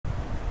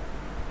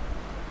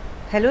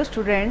Hello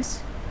students,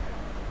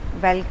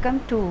 welcome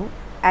to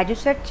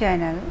EduSet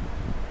channel,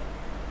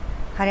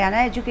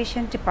 Haryana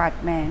Education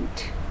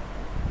Department.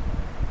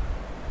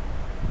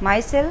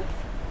 Myself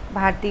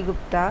Bharti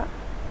Gupta,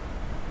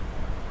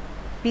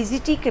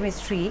 PGT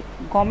Chemistry,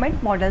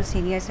 Government Model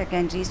Senior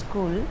Secondary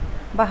School,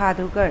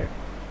 Bahadurgarh.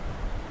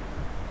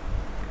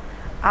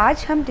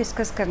 आज हम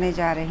discuss करने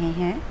जा रहे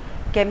हैं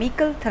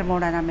chemical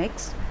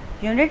thermodynamics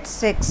unit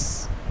 6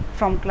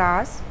 from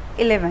class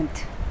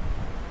 11th।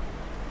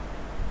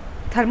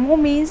 Thermo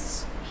means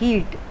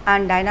heat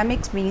and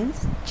dynamics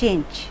means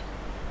change.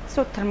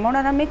 So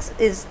thermodynamics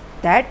is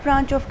that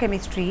branch of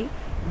chemistry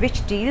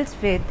which deals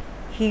with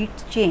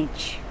heat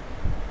change.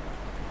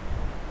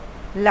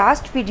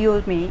 Last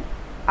video में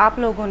आप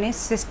लोगों ने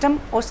सिस्टम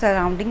और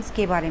सराउंडिंग्स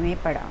के बारे में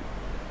पढ़ा।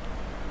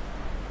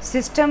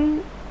 सिस्टम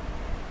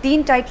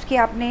 3 टाइप्स के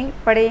आपने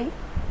पढ़े,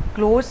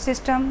 close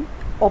system,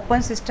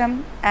 open system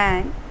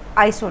and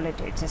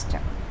isolated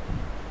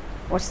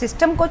system. और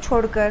सिस्टम को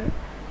छोड़कर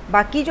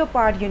बाकी जो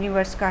पार्ट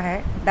यूनिवर्स का है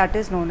that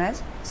is known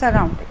as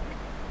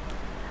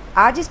surrounding.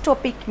 आज इस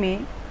टॉपिक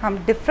में हम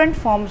different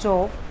forms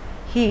of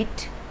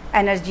heat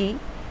energy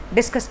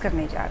discuss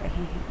करने जा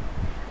रहे हैं।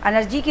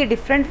 एनर्जी की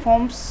डिफरेंट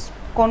फॉर्म्स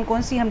कौन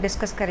कौन सी हम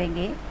डिस्कस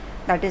करेंगे,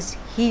 that is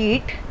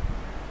heat,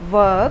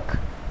 work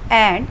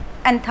and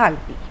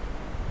enthalpy.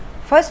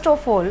 First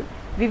of all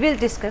we will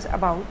discuss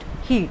about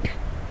heat.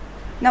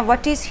 Now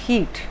what is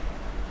heat?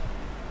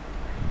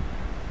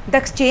 The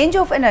exchange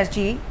of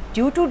energy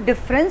due to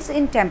difference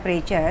in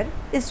temperature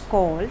is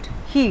called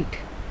heat.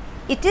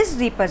 It is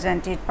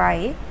represented by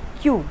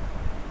Q.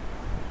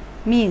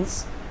 Means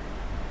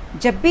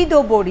जब भी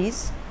दो bodies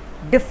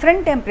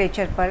different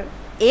temperature पर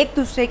एक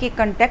दूसरे के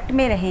contact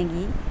में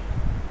रहेंगी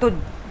तो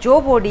जो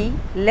बॉडी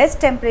लेस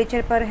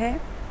टेम्परेचर पर है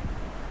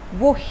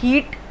वो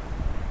हीट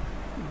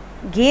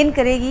गेन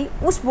करेगी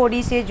उस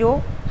बॉडी से जो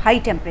हाई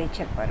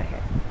टेम्परेचर पर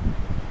है।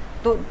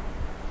 तो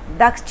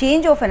द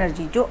एक्सचेंज ऑफ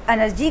एनर्जी, जो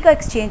एनर्जी का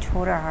एक्सचेंज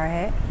हो रहा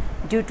है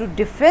due to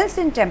difference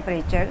in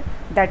temperature,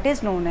 that is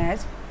known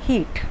as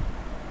heat.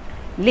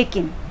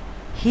 लेकिन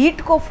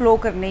हीट को फ्लो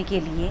करने के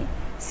लिए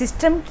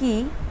सिस्टम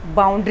की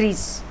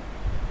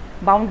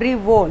बाउंड्री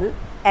वॉल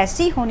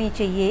ऐसी होनी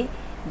चाहिए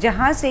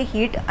जहाँ से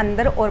हीट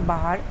अंदर और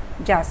बाहर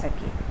जा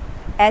सके।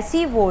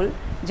 ऐसी वॉल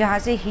जहाँ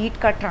से हीट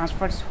का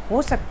ट्रांसफ़र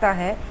हो सकता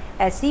है,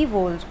 ऐसी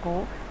वॉल्स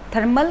को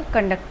थर्मल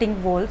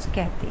कंडक्टिंग वॉल्स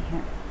कहते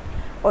हैं।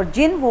 और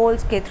जिन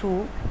वॉल्स के थ्रू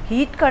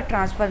हीट का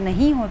ट्रांसफ़र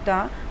नहीं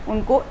होता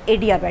उनको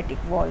एडियाबैटिक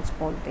वॉल्स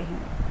बोलते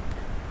हैं।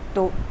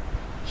 तो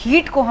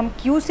हीट को हम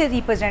Q से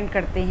रिप्रेजेंट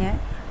करते हैं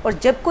और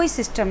जब कोई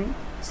सिस्टम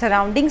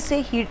सराउंडिंग से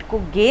हीट को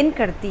गेन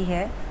करती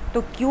है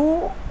तो Q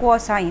को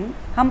असाइन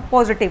हम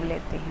पॉजिटिव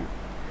लेते हैं,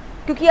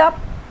 क्योंकि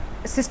आप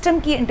सिस्टम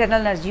की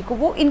इंटरनल एनर्जी को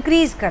वो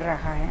इंक्रीज़ कर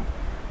रहा है।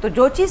 तो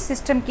जो चीज़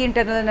सिस्टम की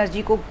इंटरनल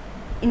एनर्जी को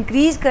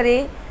इंक्रीज़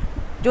करे,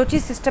 जो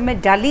चीज़ सिस्टम में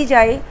डाली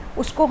जाए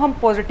उसको हम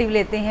पॉजिटिव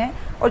लेते हैं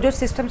और जो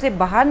सिस्टम से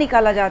बाहर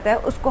निकाला जाता है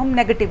उसको हम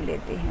नेगेटिव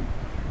लेते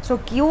हैं। सो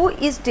Q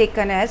is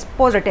taken as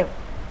positive.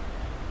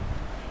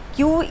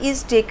 Q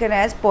is taken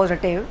as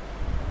positive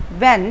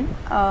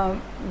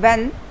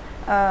when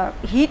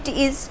heat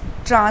is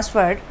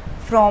transferred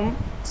from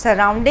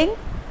surrounding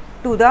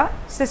to the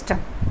system,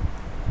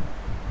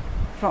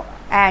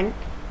 and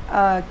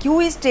Q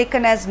is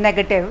taken as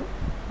negative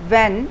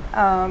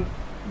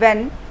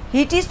when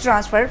heat is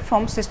transferred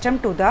from system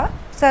to the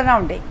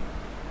surrounding,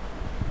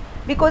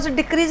 because it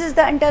decreases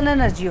the internal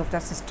energy of the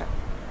system.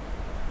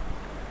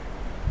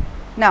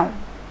 Now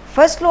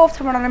first law of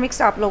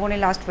thermodynamics आप लोगों ने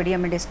last video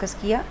में discuss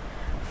किया।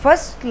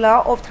 First law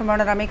of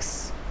thermodynamics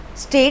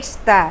states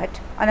that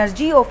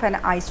energy of an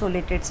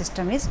isolated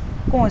system is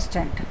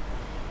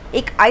constant.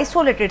 एक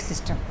isolated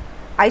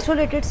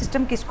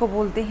system किसको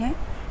बोलते हैं?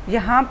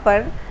 यहाँ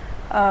पर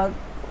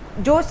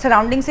जो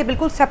सराउंडिंग से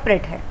बिल्कुल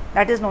सेपरेट है,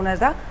 that is known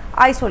as the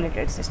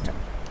isolated system.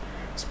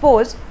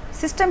 Suppose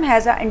system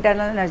has a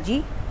internal energy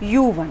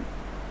U1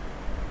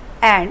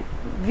 and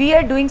we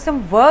are doing some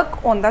work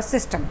on the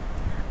system.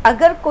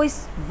 अगर कोई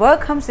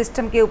वर्क हम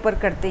सिस्टम के ऊपर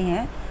करते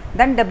हैं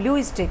then W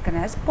is taken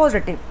as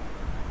positive.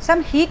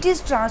 Some heat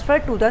is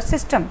transferred to the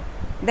system,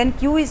 then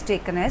Q is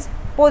taken as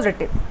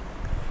positive.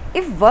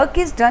 If work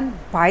is done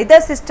by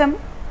the system,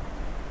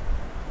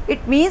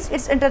 it means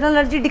its internal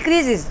energy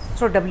decreases,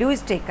 so W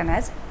is taken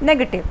as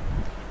negative.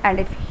 And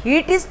if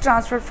heat is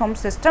transferred from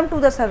system to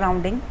the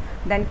surrounding,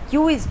 then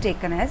Q is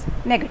taken as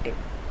negative.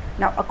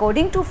 Now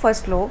according to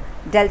first law,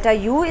 delta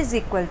U is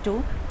equal to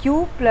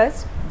Q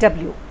plus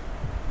W.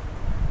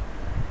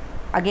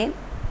 Again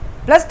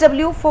plus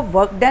W for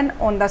work done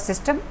on the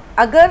system.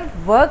 अगर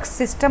work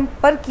system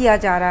पर किया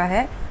जा रहा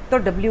है तो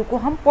W को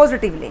हम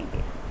positive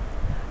लेंगे,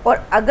 और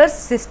अगर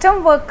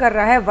सिस्टम वर्क कर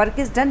रहा है, work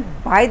is done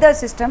by the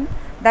system,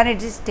 then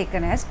it is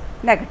taken as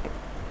negative.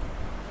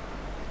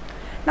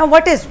 Now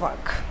what is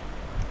work?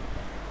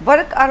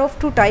 Work are of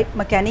two types,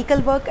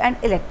 mechanical work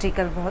and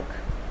electrical work.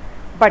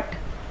 But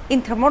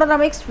in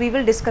thermodynamics we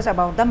will discuss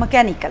about the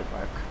mechanical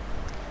work.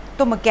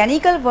 तो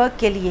mechanical work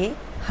के लिए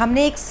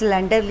हमने एक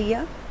cylinder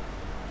लिया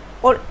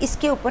और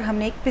इसके ऊपर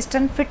हमने एक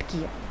पिस्टन फिट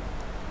किया।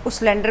 उस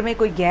सिलेंडर में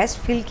कोई गैस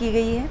फिल की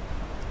गई है।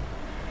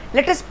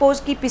 लेट अस सपोज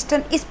कि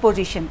पिस्टन इस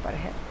पोजीशन पर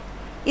है,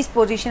 इस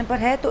पोजीशन पर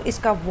है, तो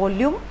इसका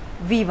वॉल्यूम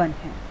V1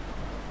 है।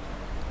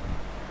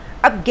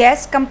 अब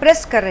गैस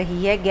कंप्रेस कर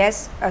रही है,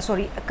 गैस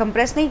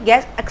कंप्रेस नहीं,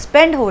 गैस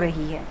एक्सपेंड हो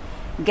रही है।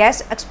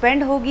 गैस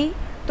एक्सपेंड होगी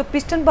तो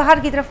पिस्टन बाहर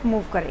की तरफ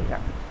मूव करेगा,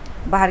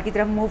 बाहर की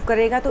तरफ मूव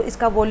करेगा तो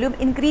इसका वॉल्यूम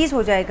इंक्रीज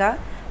हो जाएगा।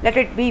 Let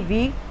it be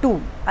V2,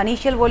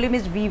 initial volume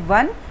is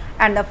V1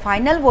 and the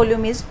final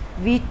volume is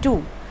V2.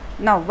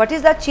 Now what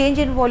is the change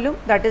in volume?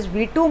 That is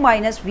V2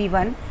 minus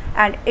V1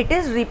 and it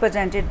is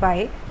represented by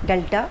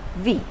delta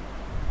V.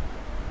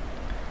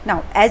 Now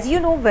as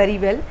you know very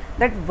well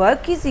that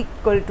work is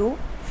equal to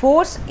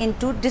force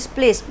into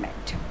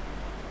displacement.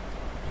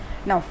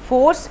 Now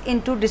force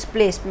into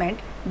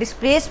displacement,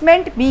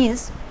 displacement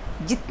means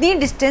जितनी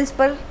distance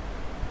पर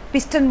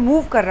piston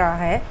move कर रहा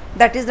है,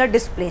 that is the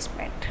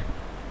displacement.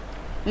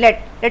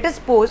 Let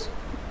us suppose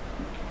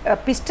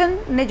piston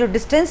ने जो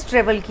distance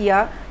travel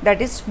किया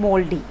that is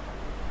small D.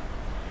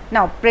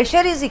 Now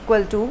pressure is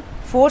equal to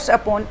force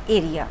upon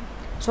area,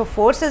 so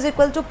force is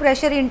equal to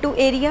pressure into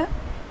area.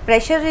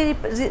 Pressure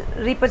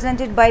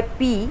represented by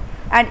P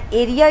and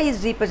area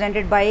is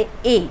represented by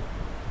A.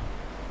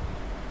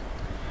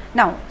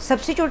 Now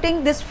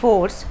substituting this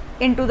force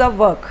into the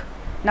work,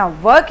 now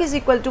work is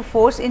equal to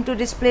force into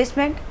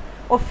displacement,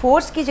 और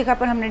force की जगह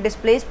पर हमने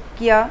displace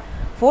किया,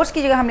 force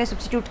की जगह हमने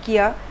substitute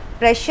किया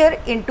प्रेशर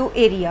इनटू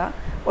एरिया,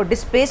 और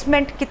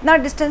डिस्प्लेसमेंट कितना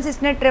डिस्टेंस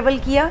इसने ट्रेवल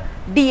किया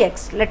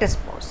dx, let us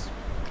suppose.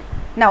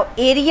 Now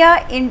area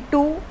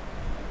into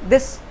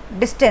this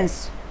distance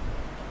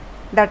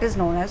that is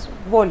known as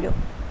volume,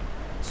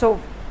 so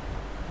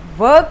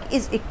work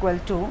is equal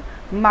to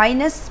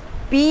minus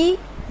P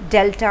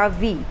delta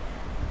V.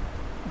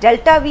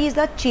 Delta V is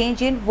the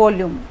change in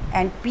volume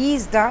and P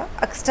is the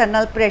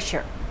external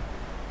pressure.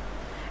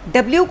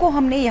 W को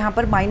हमने यहाँ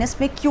पर minus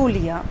में क्यों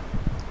लिया?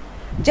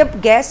 जब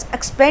gas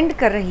expand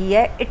कर रही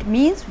है it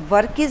means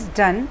work is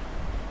done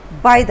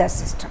by the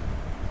system.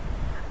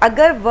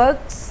 अगर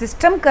वर्क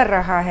सिस्टम कर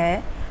रहा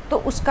है तो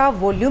उसका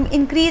वॉल्यूम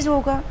इंक्रीज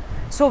होगा,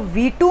 सो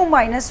V2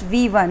 minus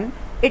V1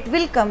 it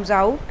will comes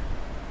out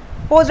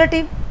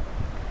positive,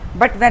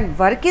 but when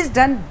work is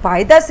done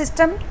by the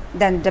system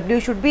then W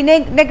should be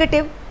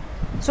negative,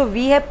 so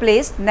we have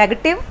placed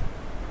negative.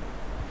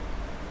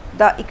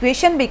 The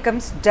equation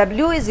becomes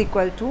W is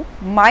equal to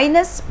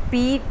minus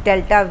P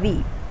delta V.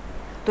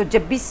 तो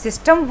जब भी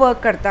system work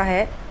करता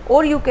है,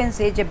 और you can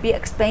say जब भी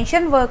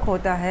expansion work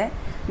होता है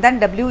then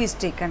W is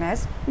taken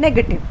as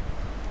negative,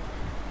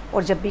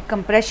 और जब भी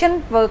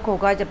कंप्रेशन वर्क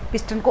होगा, जब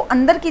पिस्टन को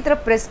अंदर की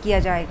तरफ प्रेस किया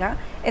जाएगा,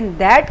 in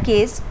that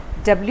case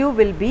W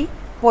will be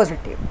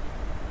positive.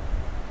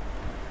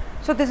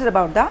 So this is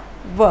about the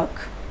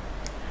work.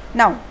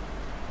 Now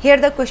here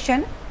the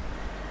question,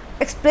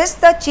 express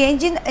the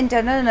change in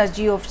internal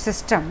energy of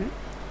system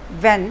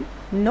when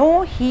no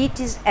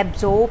heat is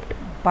absorbed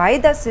by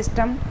the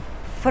system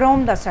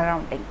from the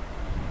surrounding.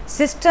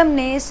 System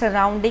ने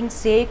surrounding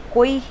से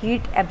कोई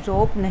heat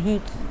absorb नहीं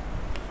की,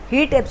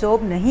 heat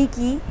absorb नहीं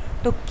की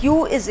तो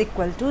Q is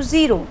equal to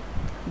 0,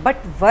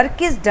 but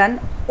work is done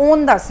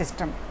on the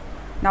system.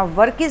 Now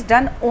work is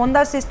done on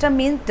the system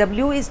means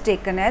W is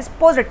taken as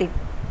positive.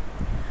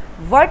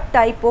 What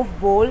type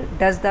of wall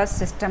does the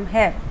system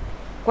have?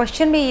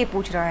 Question में ये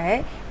पूछ रहा है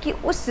कि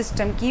उस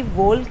system की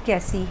wall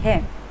कैसी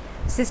है.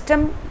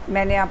 सिस्टम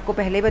मैंने आपको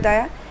पहले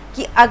बताया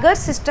कि अगर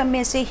सिस्टम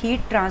में से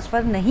हीट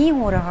ट्रांसफ़र नहीं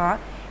हो रहा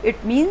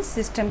इट मीन्स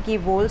सिस्टम की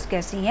वॉल्स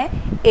कैसी हैं,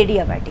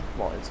 एडियाबैटिक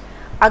वॉल्स.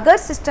 अगर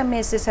सिस्टम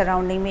में से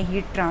सराउंडिंग में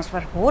हीट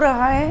ट्रांसफ़र हो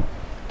रहा है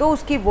तो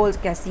उसकी वॉल्स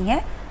कैसी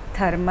हैं,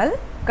 thermal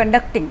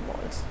conducting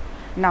walls.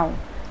 Now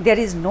there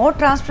is no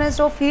transference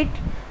of heat,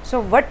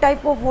 so what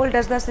type of wall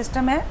does the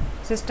system है?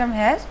 System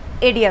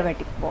has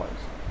adiabatic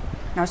walls.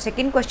 Now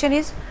second question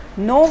is,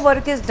 no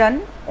work is done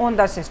on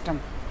the system.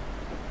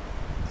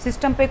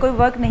 System पे कोई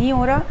work नहीं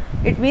हो रहा,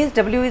 it means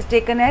W is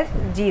taken as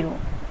 0,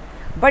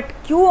 but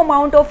Q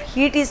amount of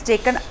heat is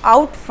taken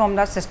out from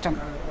the system.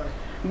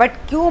 But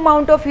Q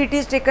amount of heat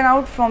is taken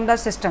out from the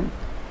system.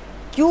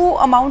 Q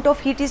amount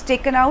of heat is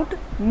taken out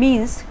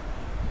means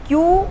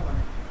Q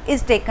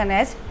is taken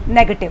as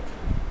negative.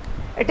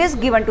 It is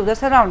given to the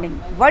surrounding.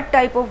 What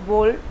type of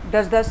wall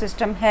does the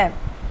system have?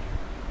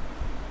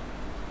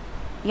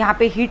 यहाँ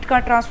पे heat का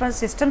transfer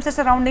system से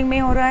surrounding में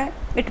हो रहा है,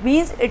 it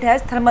means it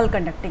has thermal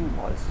conducting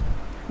walls.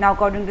 Now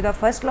according to the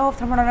first law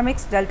of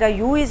thermodynamics, delta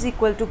U is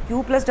equal to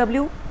Q plus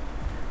W.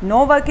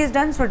 No work is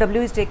done, so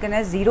W is taken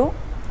as 0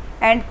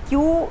 and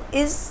Q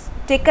is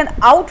taken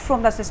out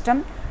from the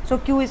system, so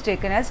Q is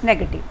taken as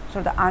negative.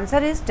 So the answer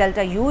is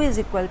delta U is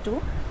equal to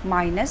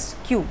minus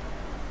Q.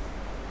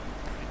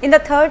 In the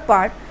third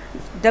part,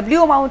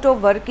 W amount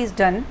of work is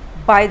done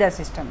by the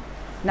system.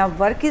 Now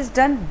work is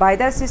done by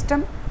the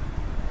system,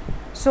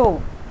 so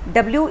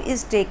W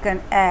is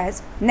taken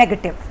as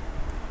negative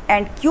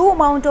and Q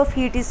amount of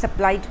heat is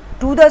supplied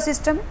to the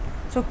system,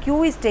 so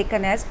Q is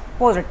taken as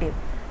positive.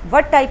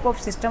 What type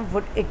of system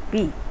would it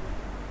be?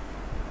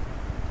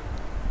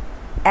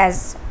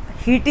 As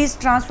heat is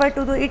transferred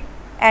to the it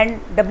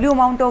and W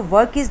amount of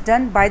work is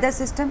done by the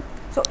system,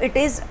 So it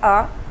is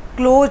a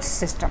closed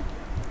system.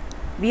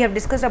 We have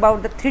discussed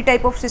about the three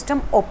type of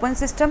system. Open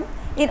system.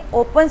 In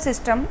open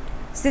system,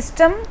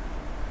 system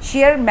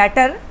share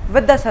matter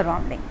with the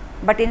surrounding,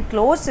 but in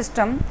closed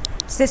system,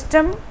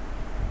 system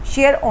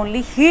share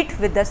only heat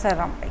with the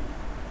surrounding.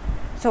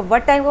 So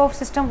what type of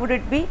system would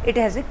it be? It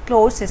has a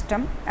closed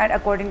system, and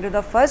according to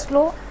the first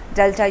law,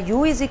 delta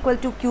U is equal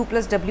to Q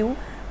plus W,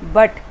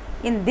 but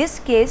in this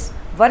case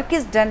work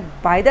is done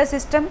by the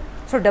system,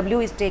 so W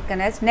is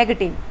taken as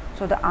negative.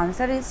 So the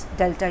answer is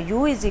delta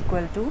U is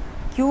equal to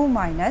Q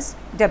minus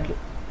W.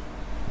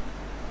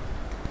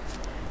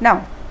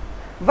 Now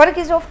work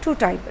is of two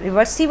types,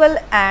 reversible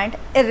and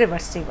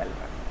irreversible.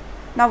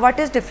 Now what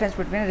is difference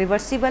between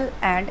reversible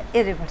and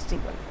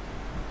irreversible?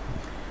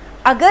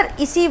 अगर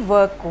इसी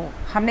work को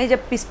हमने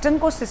जब piston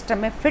को system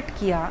में fit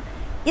किया,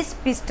 इस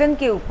piston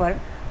के ऊपर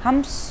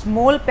हम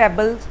स्मॉल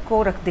पेबल्स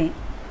को रख दें,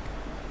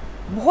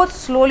 बहुत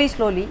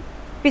स्लोली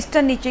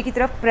पिस्टन नीचे की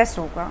तरफ प्रेस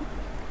होगा,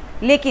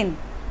 लेकिन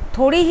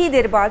थोड़ी ही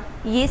देर बाद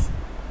ये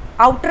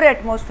आउटर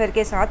एटमॉस्फेयर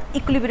के साथ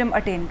इक्विलिब्रियम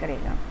अटेन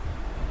करेगा।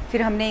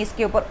 फिर हमने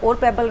इसके ऊपर और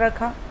पेबल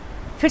रखा,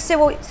 फिर से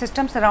वो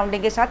सिस्टम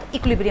सराउंडिंग के साथ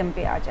इक्विलिब्रियम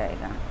पे आ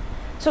जाएगा।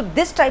 So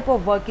this type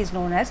of work is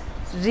known as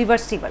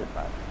reversible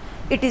work.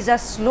 It is a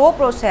slow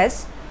process.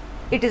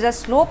 It is a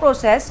slow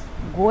process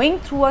going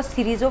through a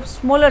series of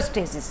smaller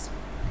stages.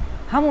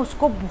 हम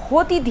उसको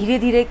बहुत ही धीरे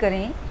धीरे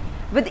करें,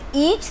 with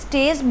each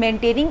stage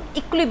maintaining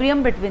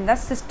equilibrium between the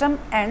system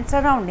and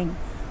surrounding,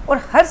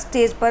 और हर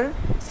stage पर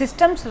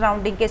system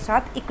surrounding के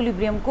साथ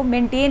इक्विलिब्रियम को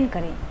मेंटेन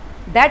करें.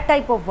 That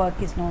type of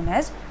work is known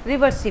as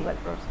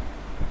reversible process.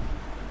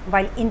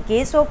 While in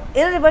case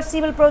of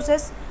irreversible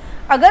process,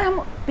 अगर हम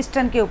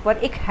पिस्टन के ऊपर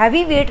एक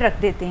हैवी वेट रख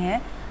देते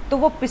हैं तो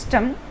वो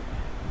पिस्टन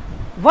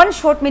वन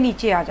शॉट में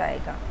नीचे आ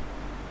जाएगा,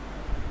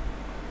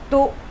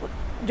 तो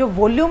जो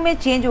वॉल्यूम में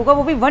चेंज होगा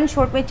वो भी वन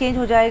शॉट में चेंज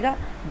हो जाएगा.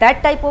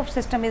 That type of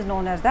system is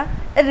known as the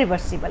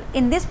irreversible.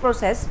 In this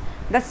process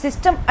the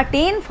system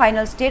attain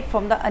final state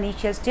from the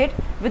initial state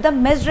with a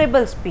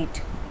measurable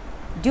speed.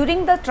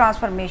 During the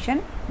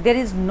transformation there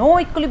is no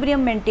equilibrium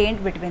maintained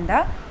between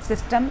the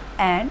system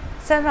and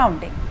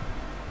surrounding.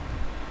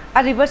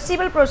 A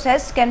reversible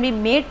process can be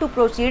made to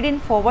proceed in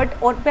forward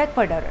or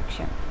backward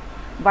direction,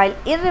 while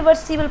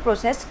irreversible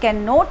process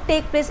cannot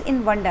take place in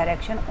one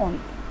direction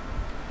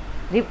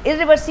only.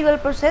 Irreversible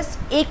process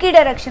एक ही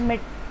direction में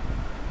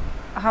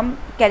हम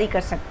carry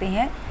कर सकते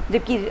हैं,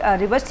 जबकि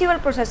reversible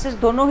processes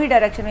दोनों ही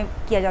direction में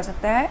किया जा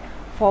सकता है,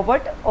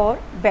 फॉरवर्ड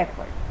और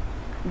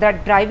backward. The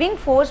driving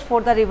force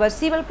for the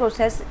reversible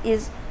process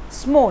is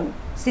small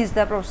since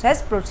the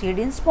process proceed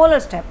in smaller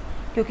step.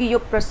 क्योंकि जो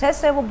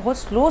प्रोसेस है वो बहुत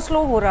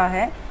स्लो हो रहा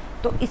है,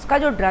 तो इसका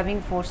जो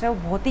ड्राइविंग फोर्स है वो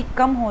बहुत ही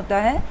कम होता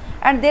है.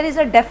 And there is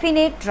a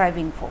definite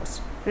driving force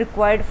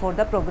required for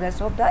the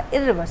progress of the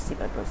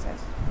irreversible process.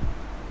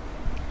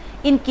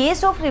 In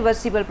case of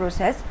reversible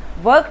process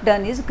work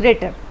done is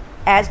greater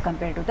as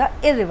compare to the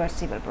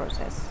irreversible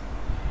process,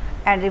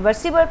 and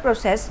reversible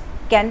process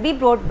can be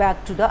brought back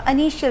to the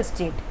initial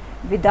state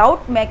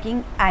without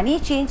making any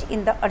change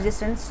in the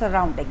adjacent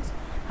surroundings.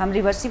 हम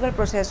reversible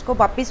process को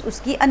वापस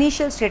उसकी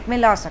initial state में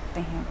ला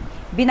सकते हैं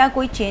बिना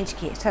कोई change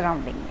किए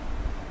सराउंडिंग में.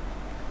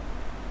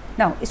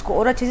 नाउ इसको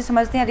और अच्छे से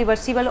समझते हैं.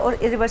 रिवर्सिबल और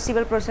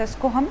इरिवर्सिबल प्रोसेस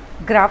को हम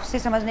ग्राफ से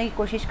समझने की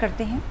कोशिश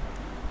करते हैं.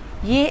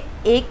 ये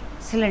एक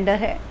सिलेंडर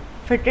है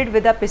फिटेड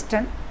विद अ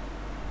पिस्टन.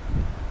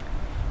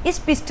 इस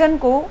पिस्टन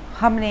को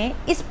हमने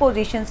इस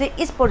पोजीशन से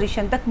इस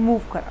पोजीशन तक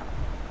मूव करा.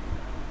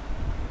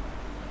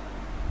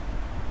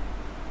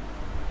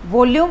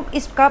 वॉल्यूम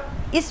इसका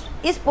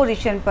इस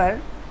पोजीशन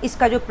पर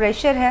इसका जो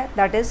प्रेशर है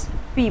दैट इज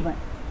P1,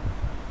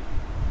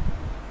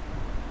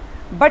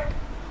 बट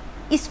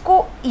इसको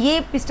ये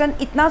पिस्टन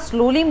इतना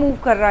स्लोली मूव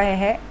कर रहा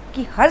है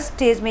कि हर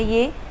स्टेज में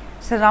ये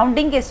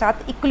सराउंडिंग के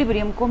साथ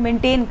इक्विलिब्रियम को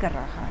मेंटेन कर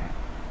रहा है.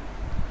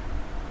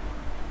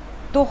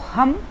 तो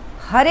हम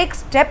हर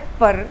स्टेप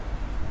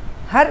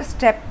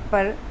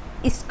पर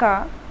इसका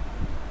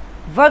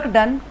वर्क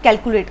डन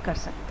कैलकुलेट कर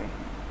सकते हैं.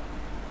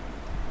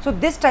 So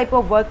this type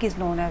of work is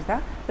known as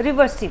the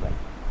reversible.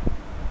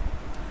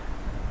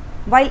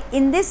 While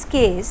in this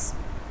case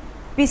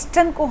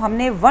piston को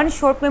हमने वन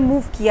शॉट में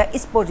मूव किया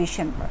इस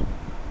पोजीशन पर.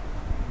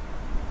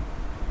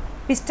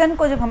 पिस्टन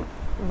को जब हम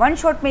वन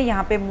शॉट में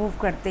यहाँ पे मूव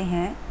करते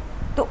हैं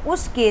तो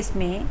उस केस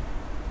में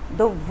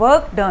the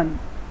work done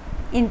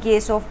in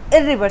case of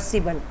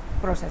irreversible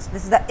process,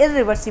 this is the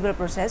irreversible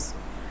process,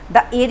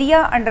 the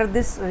area under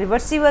this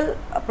reversible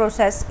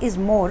process is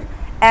more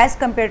as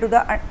compare to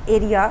the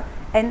area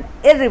in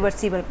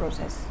irreversible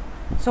process.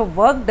 So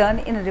work done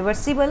in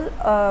reversible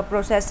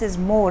process is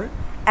more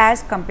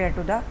as compared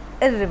to the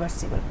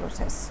irreversible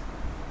process.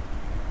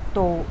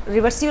 तो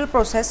reversible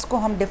process को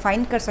हम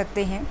define कर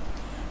सकते हैं.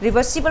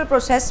 Reversible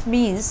process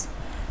means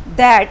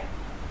that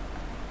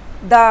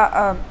the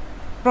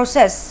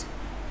process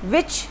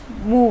which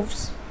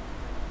moves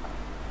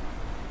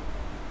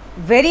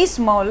very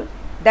small,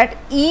 that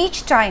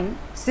each time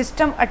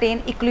system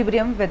attain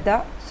equilibrium with the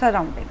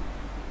surrounding.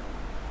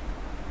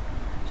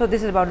 So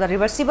this is about the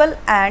reversible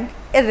and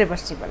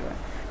irreversible one.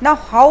 Now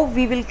how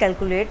we will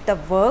calculate the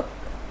work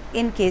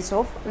in case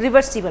of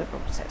reversible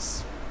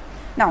process.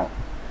 Now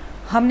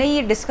हमने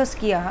ये discuss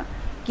किया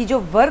कि जो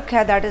work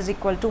है that is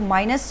equal to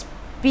minus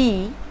P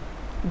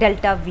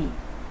delta we,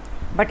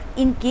 but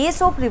in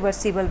case of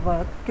reversible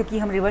work, क्योंकि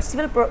हम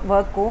reversible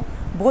work को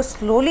बहुत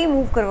स्लोली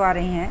मूव करवा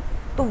रहे हैं,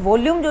 तो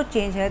वॉल्यूम जो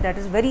चेंज है that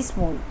is very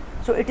small,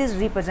 so it is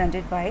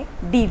represented by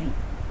D we.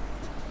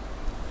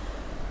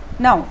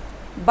 Now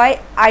by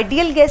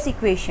ideal gas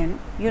equation,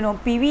 you know,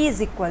 PV is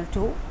equal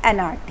to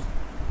nRT.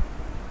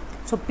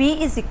 So P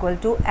is equal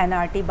to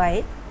nRT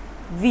by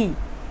V.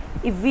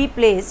 If we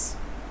place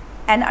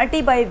nRT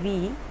by V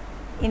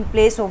in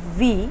place of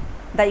V,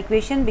 the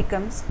equation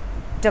becomes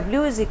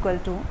W is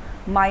equal to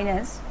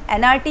minus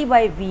nRT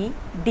by V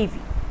dV.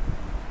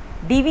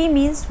 dV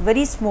means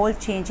very small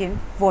change in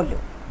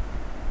volume.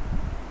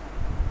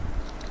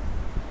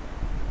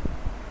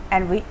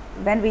 And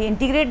when we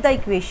integrate the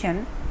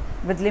equation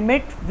with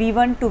limit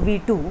v1 to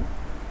v2,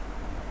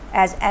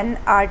 as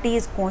nRT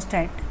is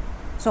constant,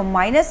 so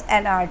minus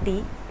nRT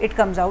it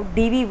comes out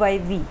dV by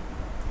V.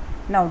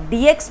 Now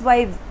dx by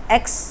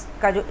x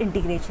का जो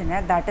integration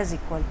है that is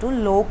equal to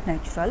log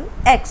natural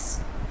x.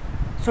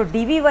 So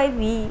dV by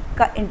V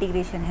का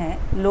integration है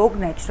log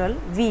natural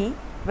V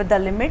with the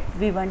limit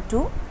v1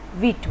 to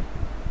v2.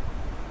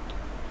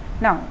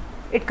 Now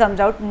it comes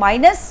out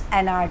minus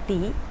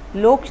nRT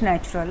log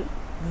natural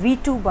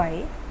v2 by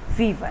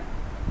v1.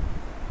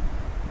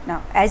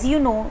 Now as you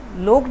know,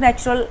 log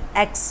natural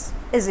x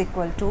is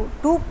equal to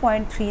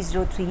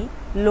 2.303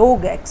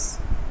 log x.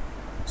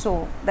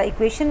 So the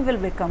equation will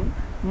become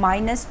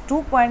minus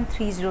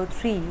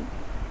 2.303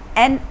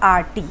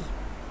 nRT.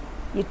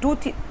 ये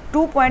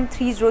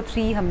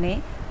 2.303 हमने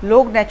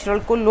log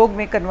natural को log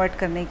में convert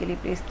करने के लिए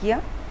place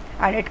किया,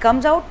 and it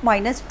comes out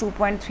minus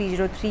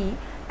 2.303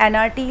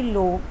 nRT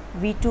log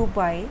v2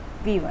 by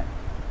v1.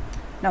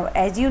 Now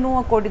as you know,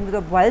 according to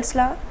the Boyle's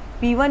law,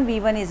 P1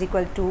 v1 is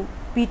equal to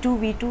P2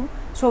 v2,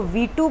 so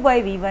v2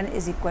 by v1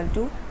 is equal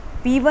to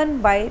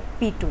P1 by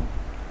P2.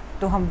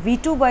 तो हम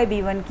v2 by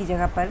v1 की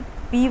जगह पर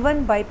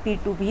P1 by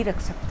P2 भी रख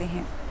सकते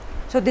हैं.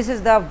 So this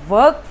is the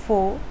work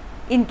for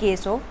in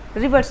case of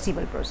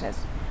reversible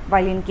process,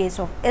 while in case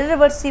of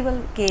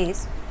irreversible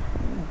case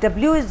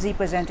W is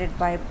represented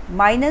by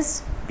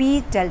minus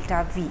P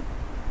delta V.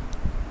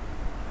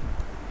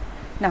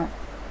 Now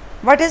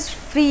what is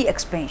free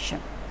expansion?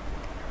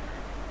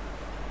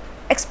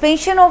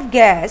 Expansion of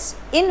gas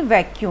in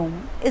vacuum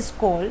is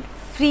called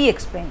free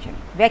expansion.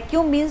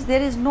 Vacuum means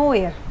there is no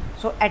air,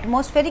 so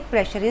atmospheric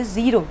pressure is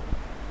zero.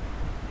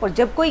 और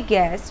जब कोई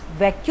gas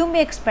vacuum में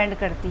expand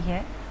करती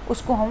है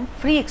उसको हम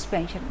free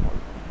expansion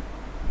बोलते हैं.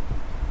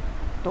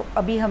 तो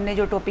अभी हमने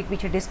जो टॉपिक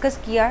पीछे डिस्कस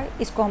किया है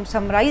इसको हम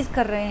समराइज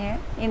कर रहे हैं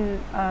इन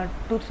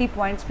 2-3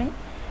 पॉइंट्स में.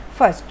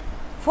 First,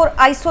 for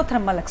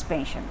isothermal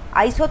expansion.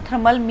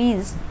 Isothermal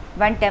means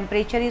when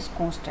temperature is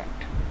constant,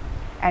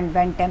 and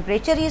when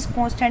temperature is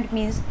constant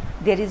means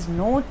there is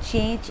no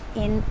change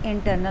in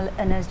internal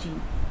energy.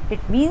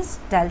 It means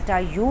delta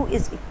U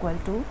is equal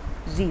to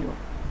 0.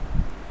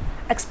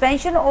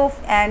 Expansion of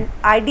an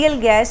ideal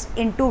gas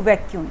into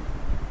vacuum.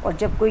 और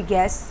जब कोई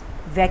gas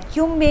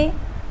vacuum में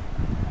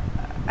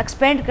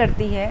expand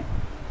करती है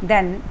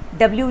then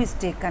W is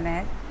taken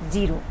as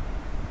 0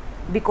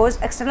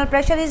 because external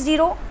pressure is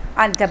 0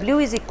 and W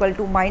is equal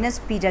to minus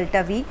P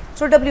delta V,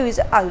 so W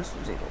is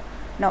also 0.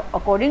 Now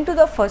according to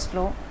the first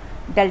law,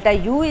 delta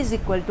U is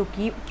equal to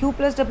Q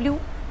plus W.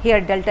 Here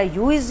delta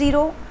U is 0,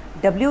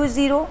 W is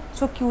 0,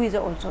 so Q is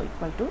also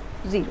equal to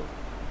 0.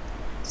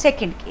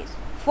 Second case,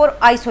 for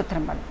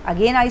isothermal.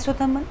 Again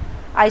isothermal.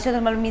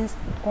 Isothermal means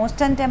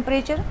constant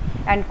temperature,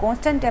 and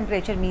constant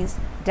temperature means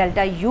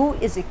delta U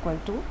is equal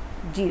to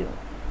 0.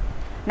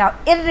 Now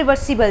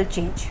irreversible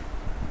change.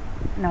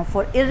 Now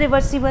for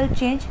irreversible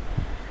change,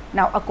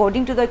 now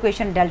according to the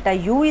equation delta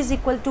U is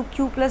equal to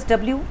Q plus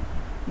W,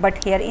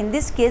 but here in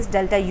this case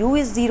delta U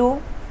is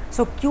 0,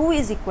 so Q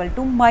is equal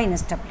to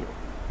minus W.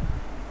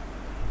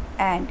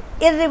 And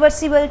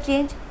irreversible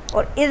change,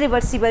 और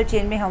irreversible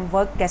change में हम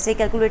work कैसे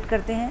calculate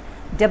करते हैं?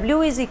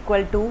 W is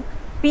equal to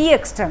P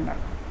external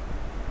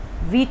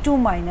V2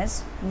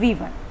 minus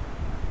V1.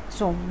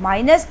 So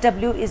minus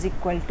W is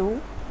equal to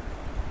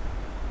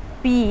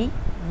P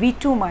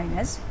V2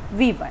 minus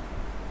V1.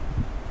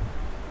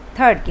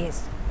 Third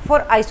case,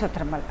 for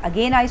isothermal.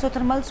 Again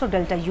isothermal, so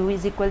delta U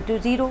is equal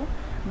to 0,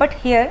 but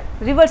here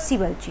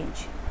reversible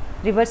change.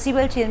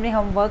 Reversible change में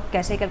हम work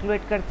कैसे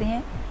calculate करते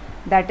हैं?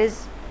 That is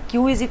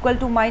Q is equal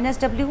to minus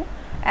W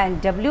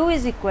and W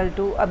is equal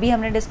to, अभी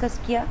हमने discuss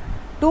किया,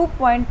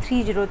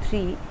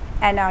 2.303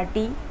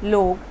 nRT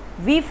log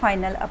V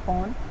final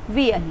upon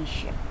V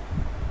initial.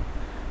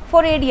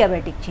 For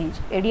adiabatic change,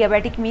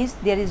 adiabatic means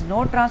there is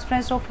no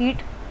transference of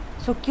heat,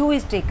 so Q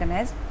is taken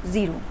as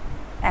 0,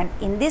 and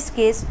in this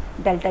case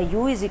delta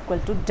U is equal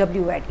to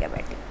W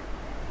adiabatic.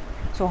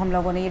 So हम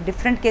लोगों ने ये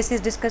different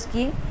cases discuss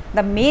किए.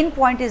 The main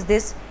point is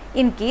this,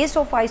 in case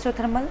of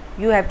isothermal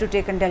you have to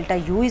take delta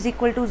U is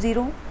equal to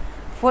 0.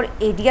 For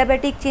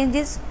adiabatic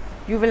changes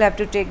you will have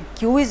to take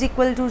Q is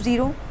equal to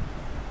 0,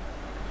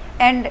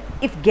 and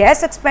if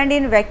gas expand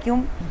in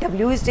vacuum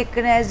W is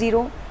taken as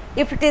 0,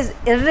 If it is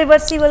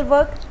irreversible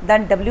work,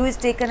 then W is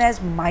taken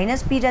as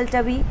minus P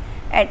delta V,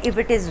 and if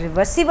it is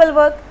reversible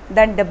work,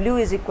 then W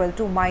is equal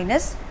to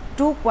minus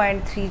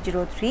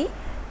 2.303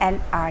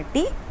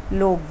 nRT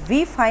log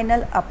V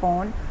final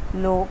upon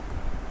log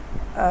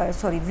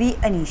V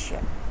initial.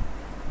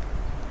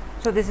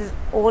 So this is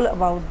all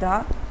about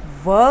the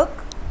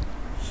work,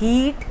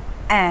 heat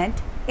and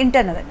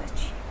internal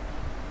energy.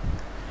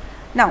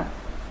 Now,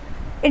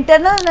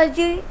 internal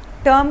energy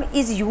term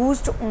is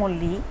used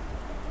only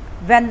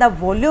when the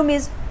volume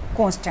is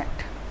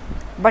constant,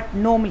 but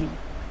normally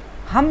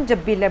हम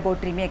जब भी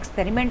laboratory में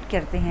experiment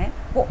करते हैं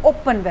वो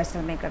open vessel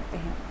में करते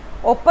हैं.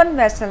 ओपन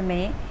वेसल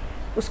में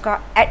उसका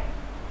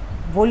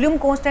वॉल्यूम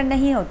कांस्टेंट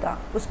नहीं होता,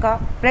 उसका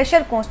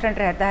प्रेशर कांस्टेंट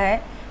रहता है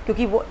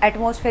क्योंकि वो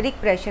एटमॉस्फेरिक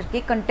प्रेशर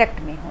के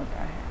कांटेक्ट में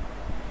होता है.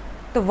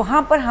 तो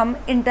वहाँ पर हम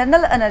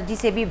इंटरनल एनर्जी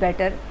से भी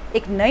बेटर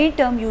एक नई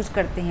टर्म यूज़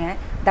करते हैं,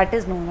 that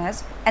is known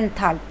as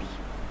enthalpy.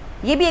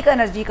 ये भी एक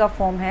एनर्जी का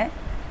फॉर्म है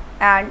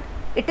and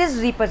it is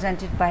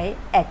represented by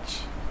H.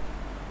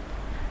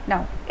 Now,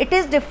 it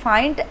is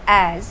defined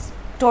as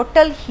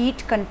total heat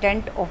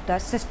content of the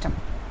system.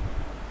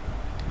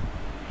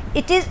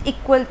 It is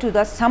equal to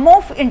the sum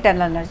of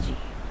internal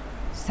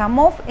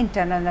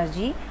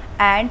energy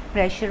and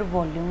pressure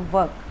volume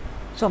work.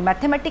 So,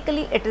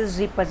 mathematically it is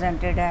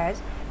represented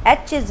as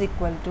H is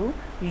equal to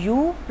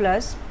U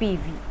plus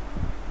PV.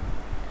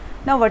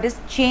 Now, what is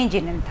change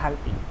in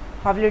enthalpy?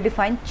 How will you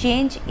define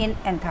change in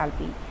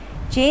enthalpy?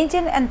 Change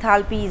in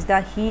enthalpy is the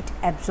heat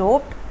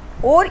absorbed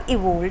or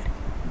evolved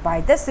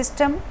by the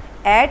system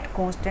at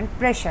constant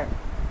pressure.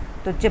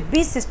 तो जब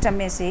भी system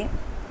में से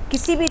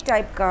किसी भी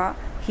type का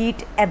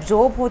heat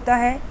absorb होता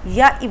है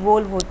या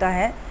इवोल्व होता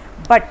है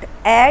but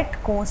at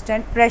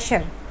constant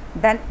pressure,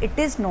 then it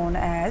is known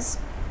as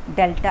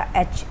delta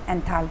H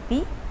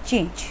enthalpy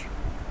change.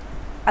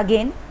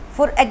 Again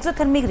for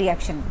exothermic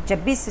reaction,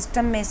 जब भी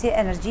सिस्टम में से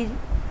एनर्जी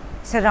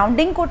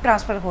सराउंडिंग को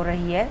ट्रांसफ़र हो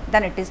रही है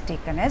then it is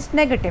taken as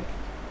negative.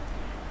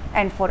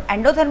 And for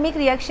endothermic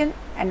reaction,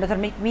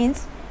 endothermic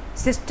means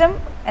system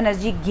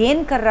energy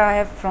gain कर रहा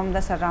है from the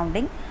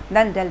surrounding,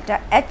 then delta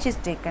H is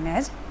taken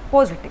as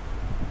positive.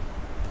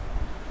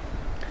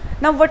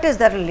 Now what is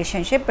the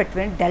relationship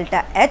between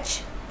delta H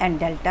and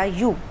delta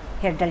U?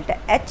 Here delta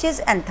H is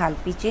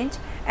enthalpy change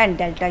and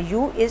delta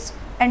U is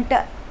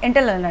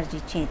internal energy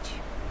change.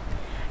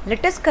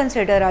 Let us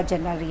consider a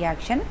general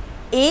reaction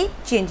A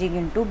changing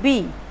into B.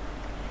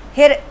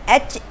 Here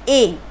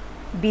HA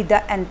be the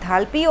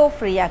enthalpy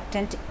of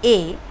reactant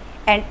A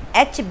and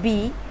HB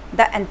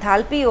the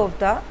enthalpy of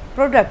the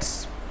products.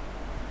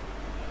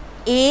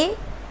 A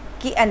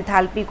की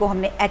enthalpy को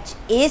हमने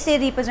HA से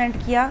represent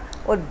किया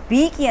और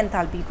B की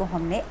enthalpy को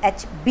हमने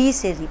HB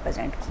से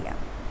रिप्रेजेंट किया.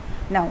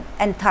 नाउ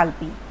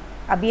एंथैल्पी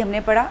अभी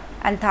हमने पढ़ा,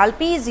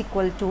 enthalpy is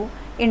equal to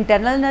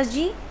internal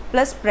energy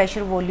plus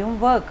pressure volume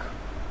work.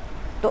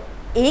 तो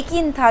A की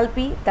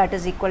enthalpy that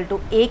is equal to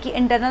A की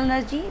इंटरनल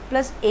एनर्जी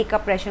प्लस A का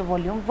pressure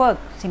volume work.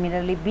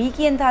 Similarly B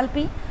की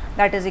enthalpy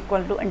that is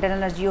equal to internal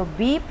energy of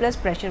B plus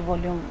pressure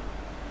volume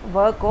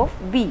work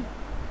of B.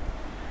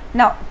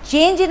 Now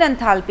change in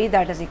enthalpy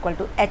that is equal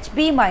to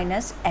HB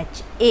minus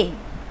HA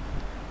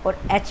और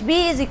HB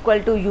is equal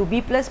to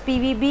UB plus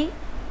PVB,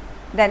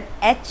 then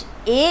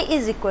HA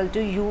is equal to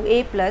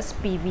UA plus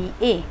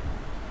PVA.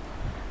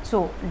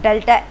 So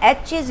delta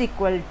H is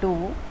equal to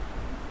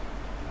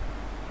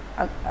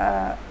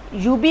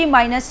UB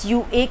minus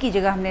UA की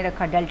जगह हमने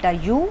रखा delta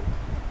U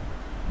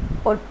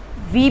और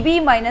VB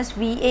minus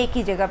VA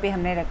की जगह पे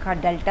हमने रखा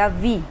delta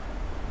V.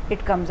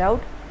 It comes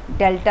out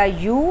delta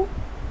U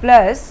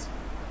plus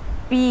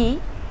P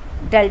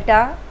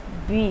delta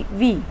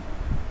V.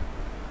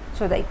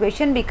 So the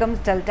equation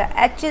becomes delta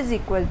H is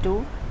equal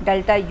to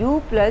delta U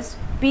plus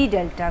P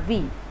delta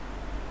V.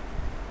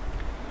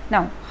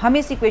 Now हम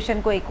इस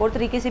equation को एक और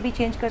तरीके से भी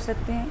चेंज कर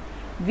सकते हैं.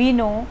 We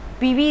know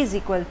PV is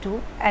equal to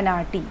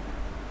nRT.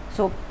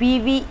 So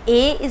PVA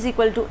is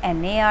equal to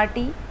nART,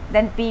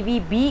 then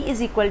PVB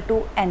is equal to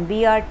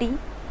nBRT,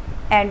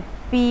 and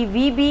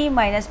PVB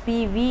minus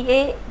PVA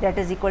that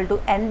is equal to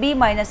nB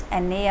minus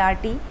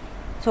nART.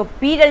 So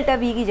P delta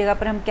V की जगह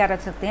पर हम क्या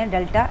रख सकते हैं,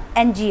 delta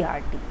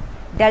nGRT.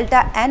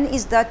 Delta n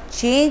is the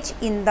change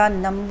in the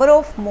number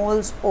of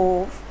moles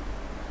of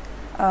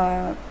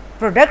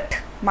product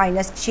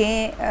minus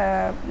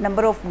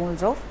number of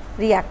moles of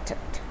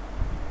reactant.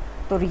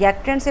 तो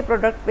reactant से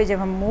प्रोडक्ट पे जब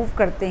हम मूव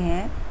करते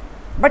हैं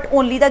but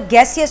only the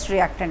gaseous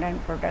reactant and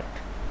product,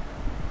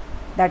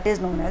 that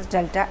is known as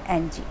delta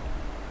NG.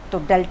 तो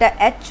delta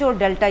H और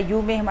delta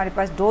U में हमारे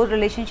पास दो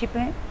रिलेशनशिप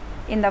हैं.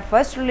 In the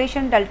first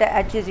relation delta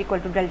H is equal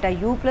to delta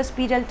U plus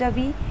P delta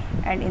V,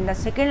 and in the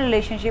second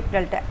relationship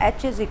delta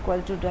H is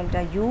equal to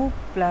delta U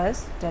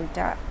plus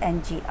delta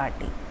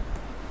nGRT.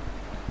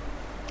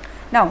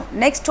 Now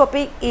next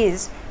topic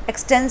is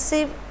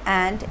extensive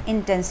and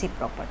intensive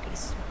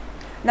properties.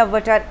 Now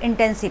what are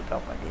intensive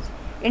properties?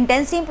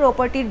 Intensive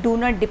property do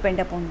not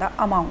depend upon the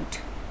amount.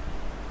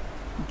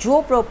 जो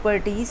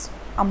properties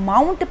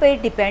amount पे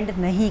depend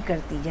नहीं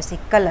करती, जैसे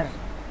color,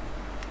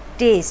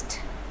 taste,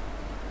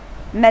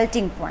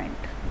 melting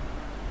point,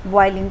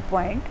 boiling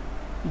point,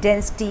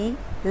 density,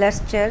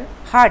 lustre,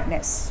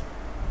 hardness.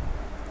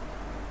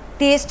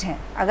 Test हैं,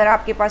 अगर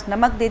आपके पास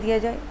नमक दे दिया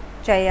जाए,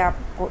 चाहे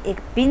आपको एक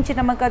पिंच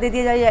नमक का दे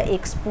दिया जाए या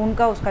एक स्पून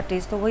का, उसका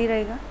टेस्ट तो वही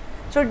रहेगा।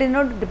 So did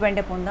not depend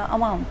upon the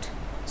amount.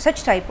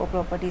 Such type of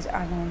properties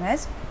are known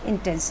as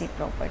intensive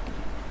property.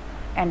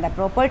 And the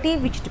property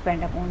which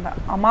depend upon the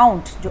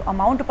amount, जो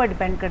अमाउंट पर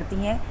डिपेंड करती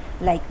हैं,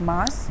 लाइक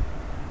मास,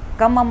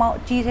 कम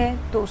अमाउंट चीज़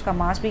है तो उसका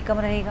मास भी कम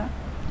रहेगा,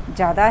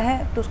 ज़्यादा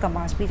है तो उसका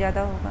मास भी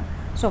ज़्यादा होगा।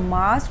 सो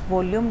मास,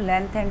 volume,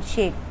 length and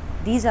shape,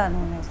 these are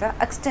known as the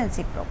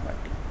extensive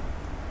property.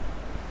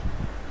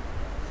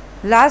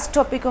 Last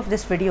topic of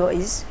this video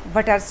is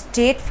what are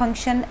state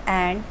function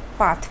and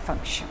path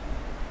function.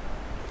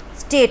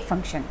 State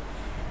function.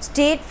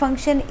 State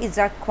function is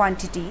a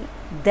quantity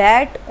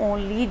that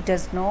only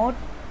does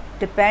not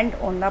depend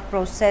on the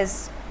process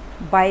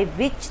by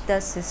which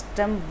the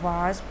system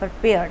was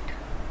prepared.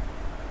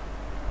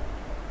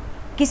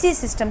 किसी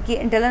system की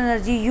internal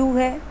energy U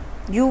है,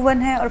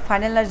 U1 है और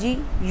final energy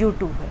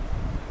U2 है,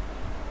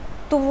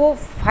 तो वो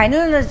final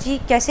energy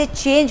कैसे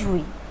change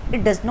हुई,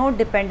 it does not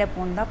depend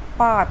upon the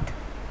path.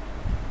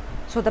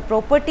 So the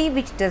property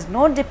which does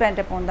not depend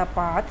upon the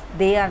path,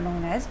 they are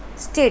known as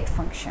state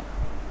function.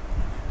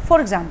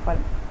 For example,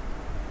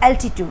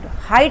 altitude,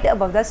 height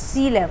above the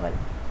C level,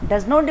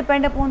 does not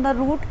depend upon the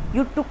root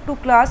you took to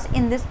class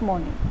in this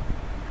morning.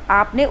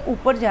 आपने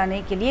ऊपर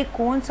जाने के लिए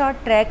कौन सा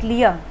track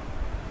लिया,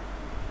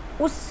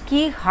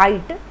 उसकी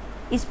height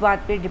इस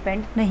बात पे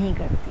डिपेंड नहीं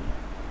करती.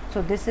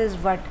 So this is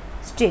what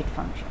state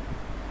function.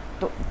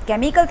 तो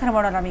केमिकल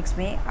थर्मोडायनामिक्स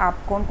में आप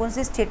कौन कौन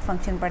से स्टेट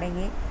फंक्शन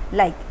पढ़ेंगे,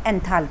 like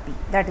enthalpy,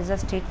 that is a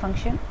state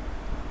function.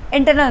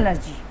 Internal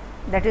energy,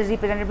 that is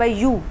represented by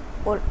you,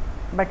 और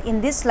but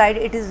in this slide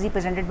it is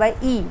represented by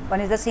E.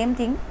 One is the same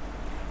thing.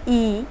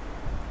 E,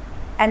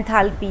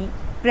 enthalpy,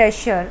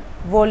 pressure,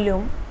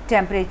 volume,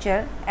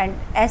 temperature, and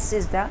S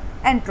is the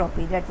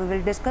entropy that we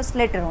will discuss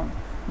later on.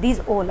 These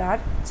all are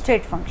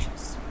state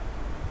functions.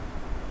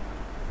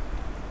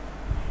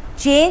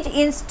 Change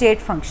in state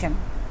function,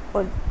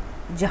 और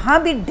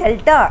जहाँ भी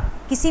delta,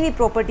 किसी भी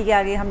property के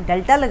आगे हम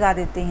delta लगा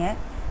देते हैं,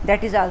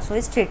 that is also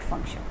a state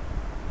function.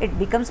 It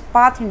becomes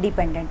path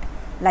independent.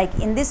 Like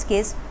in this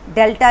case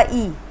delta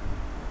E.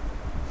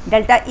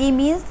 Delta E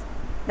means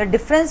the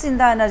difference in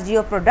the energy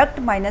of product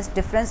minus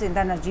difference in the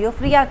energy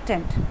of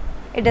reactant.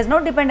 It does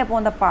not depend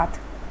upon the path,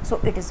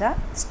 so it is a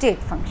state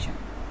function.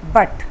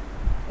 But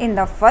in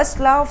the first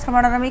law of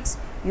thermodynamics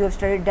you have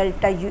studied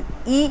delta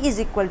E is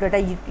equal to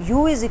delta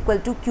U is equal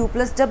to Q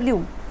plus W.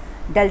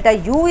 Delta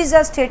U is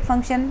a state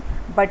function,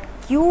 but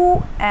Q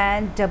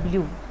and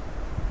W,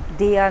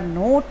 they are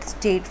not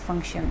state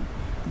function.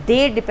 They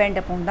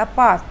depend upon the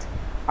path.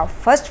 अब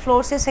first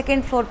floor से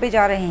second floor पे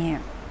जा रहे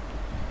हैं,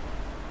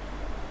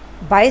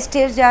 bye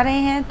stairs जा रहे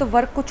हैं तो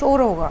वर्क कुछ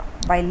और होगा,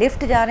 बाय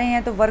लिफ्ट जा रहे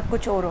हैं तो वर्क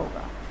कुछ और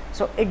होगा.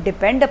 So it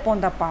depend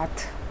upon the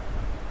path.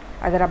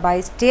 अगर आप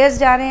बाय स्टेयर्स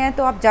जा रहे हैं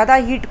तो आप ज़्यादा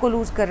हीट को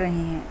लूज़ कर रहे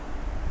हैं,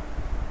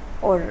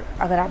 और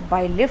अगर आप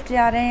बाय लिफ्ट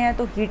जा रहे हैं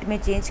तो हीट में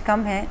चेंज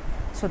कम है.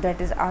 So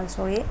that is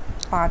also a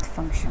path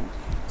function.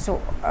 So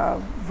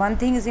one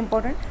thing is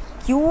important,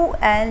 Q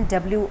and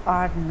W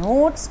are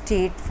not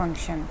state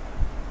function,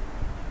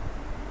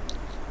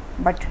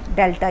 but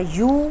delta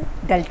U,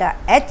 delta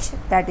H,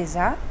 that is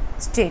a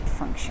state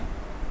function.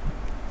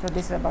 So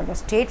this is about the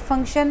state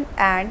function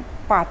and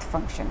path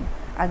function.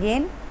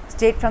 Again,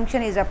 state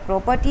function is a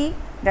property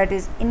that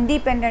is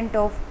independent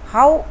of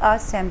how a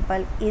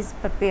sample is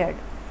prepared.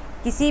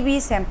 किसी भी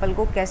sample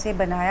को कैसे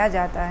बनाया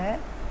जाता है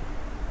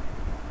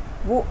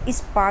वो इस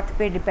path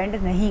पे डिपेंड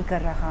नहीं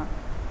कर रहा.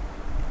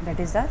 That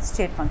is the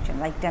state function,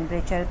 like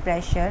temperature,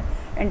 pressure,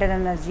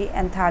 internal energy,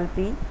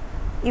 enthalpy,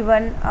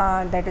 even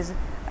that is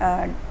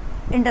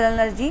internal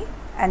energy,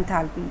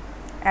 enthalpy.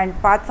 And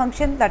path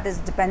function that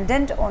is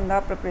dependent on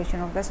the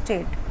preparation of the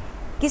state.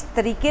 किस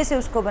तरीके से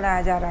उसको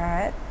बनाया जा रहा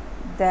है,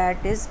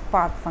 that is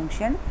path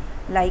function.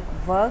 Like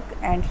work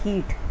and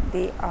heat,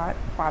 they are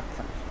path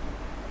function.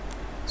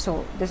 So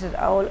this is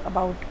all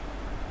about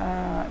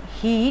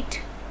heat,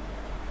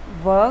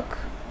 work,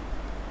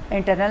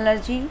 internal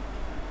energy,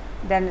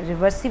 then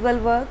reversible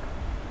work,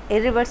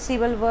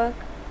 irreversible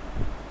work,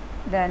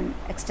 then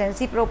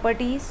extensive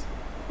properties,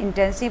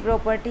 intensive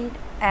property,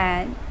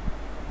 and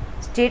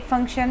state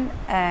function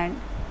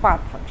and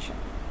path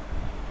function.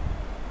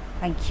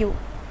 Thank you.